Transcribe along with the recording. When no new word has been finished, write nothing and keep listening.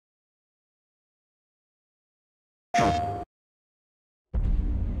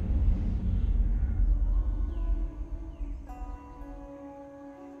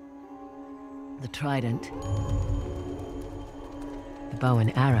The trident. The bow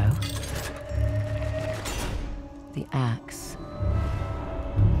and arrow. The axe.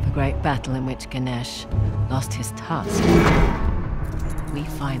 The great battle in which Ganesh lost his tusk. We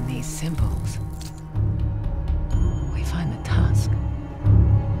find these symbols. We find the tusk.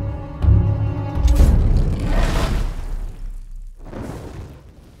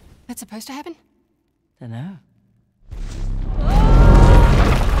 That's supposed to happen? Dunno.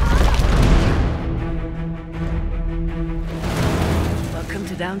 Welcome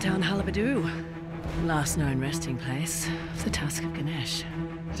to downtown Halabadu. Last known resting place of the Tusk of Ganesh.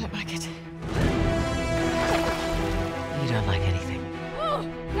 I don't like it. You don't like anything. Oh,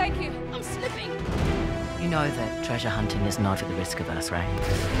 thank you. I'm slipping. You know that treasure hunting is not at the risk of us, right?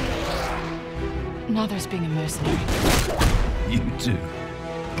 Neither is being a mercenary. You two.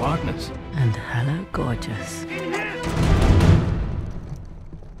 Partners. And hello, gorgeous.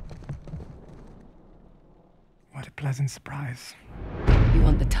 What a pleasant surprise. You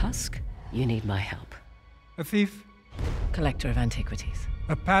want the tusk? You need my help. A thief, Collector of antiquities.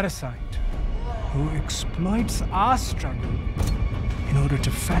 a parasite, who exploits our struggle in order to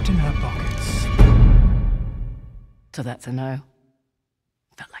fatten her pockets. So that's a no.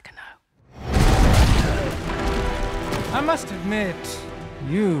 Felt like a no. I must admit,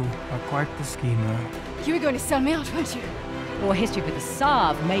 you are quite the schemer. You were going to sell me out, weren't you? Your history with the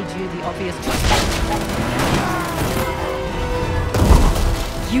Sav made you the obvious choice.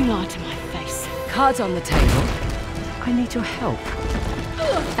 You lied to my face. Cards on the table. I need your help.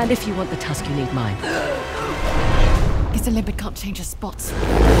 And if you want the tusk, you need mine. Guess a limpet can't change his spots.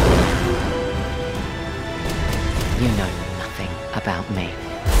 You know nothing about me.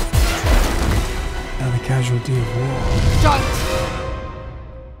 Now the casualty of war. Don't!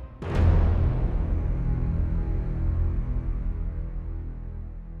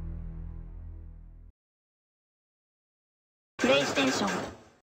 PlayStation